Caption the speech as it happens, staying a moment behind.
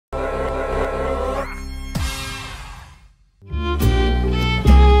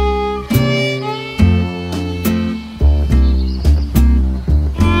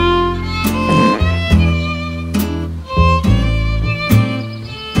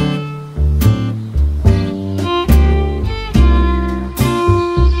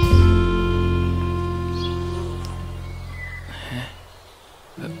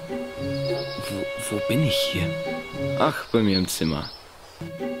Ach, bei mir im Zimmer.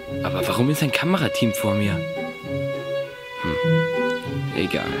 Aber warum ist ein Kamerateam vor mir?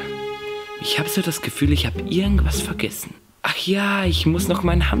 Egal. Ich habe so das Gefühl, ich habe irgendwas vergessen. Ach ja, ich muss noch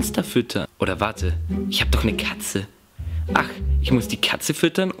meinen Hamster füttern. Oder warte, ich habe doch eine Katze. Ach, ich muss die Katze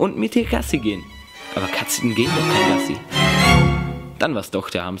füttern und mit ihr Gassi gehen. Aber Katzen gehen doch kein Gassi. Dann war's doch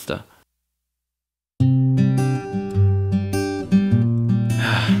der Hamster.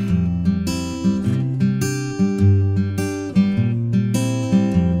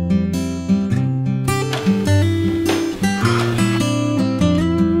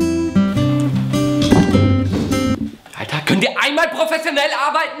 Alter, könnt ihr einmal professionell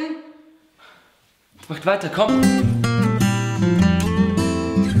arbeiten? Jetzt macht weiter, komm.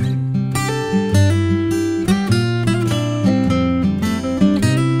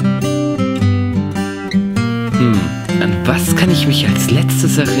 An was kann ich mich als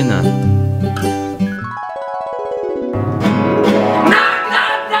letztes erinnern?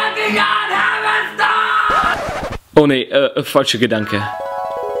 Oh nee, falscher Gedanke.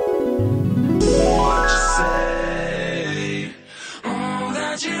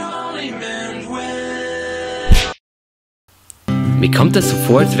 Mir kommt das so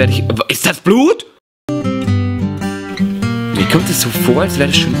vor, als wäre ich... Ist das Blut? Mir kommt es so vor, als wäre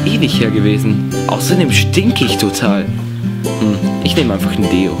das schon ewig her gewesen. Außerdem stinke ich total. Ich nehme einfach ein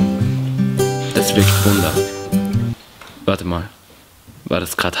Deo. Das wirkt Wunder. Warte mal. War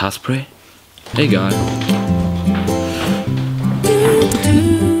das gerade Haarspray? Egal.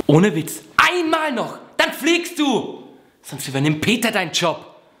 Ohne Witz. Einmal noch. Dann fliegst du. Sonst übernimmt Peter deinen Job.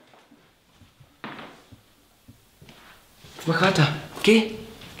 Mach weiter. Geh.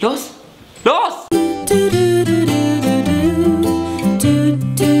 Los. Los!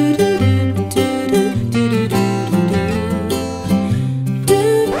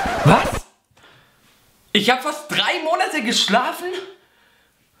 Was? Ich habe fast 3 Monate geschlafen?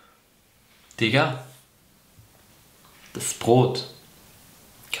 Digga. Das Brot.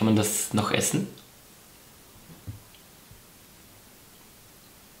 Kann man das noch essen?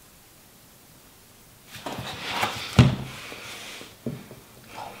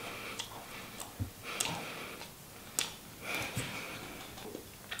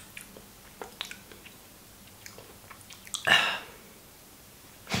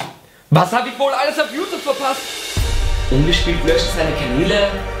 Was habe ich wohl alles auf YouTube verpasst? Ungespielt löscht seine Kanäle.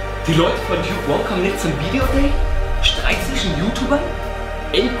 Die Leute von Tubeone kommen nicht zum Videoday. Streit zwischen YouTubern.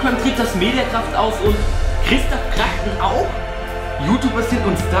 Apecrime tritt das Mediakraft aus und Christoph Krachten auch. YouTuber sind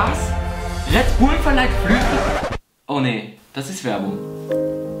und Stars. Red Bull verleiht Flügel. Oh nee, das ist Werbung.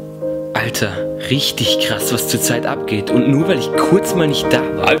 Alter, richtig krass, was zurzeit abgeht. Und nur weil ich kurz mal nicht da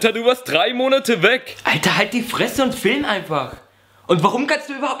war. Alter, du warst 3 Monate weg. Alter, halt die Fresse und film einfach. Und warum kannst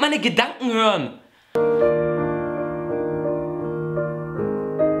du überhaupt meine Gedanken hören?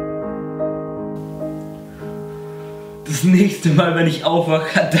 Das nächste Mal, wenn ich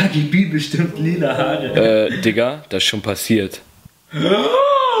aufwache, hat Dagi Bee bestimmt lila Haare. Digga, das ist schon passiert.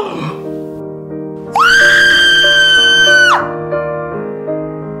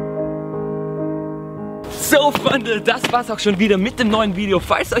 So Freunde, das war's auch schon wieder mit dem neuen Video.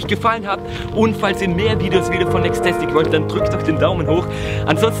 Falls es euch gefallen hat und falls ihr mehr Videos wieder von Nexttastic wollt, dann drückt doch den Daumen hoch.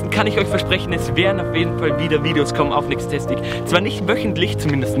 Ansonsten kann ich euch versprechen, es werden auf jeden Fall wieder Videos kommen auf Nexttastic. Zwar nicht wöchentlich,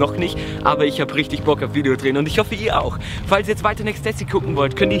 zumindest noch nicht, aber ich habe richtig Bock auf Video drehen und ich hoffe ihr auch. Falls ihr jetzt weiter Nexttastic gucken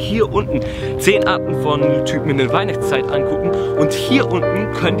wollt, könnt ihr hier unten 10 Arten von Typen in der Weihnachtszeit angucken und hier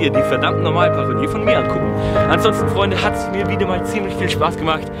unten könnt ihr die verdammt normale Parodie von mir angucken. Ansonsten Freunde, hat es mir wieder mal ziemlich viel Spaß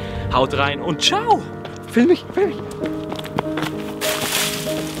gemacht. Haut rein und ciao! Film mich, film mich.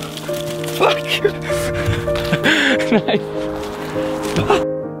 Fuck. Nein.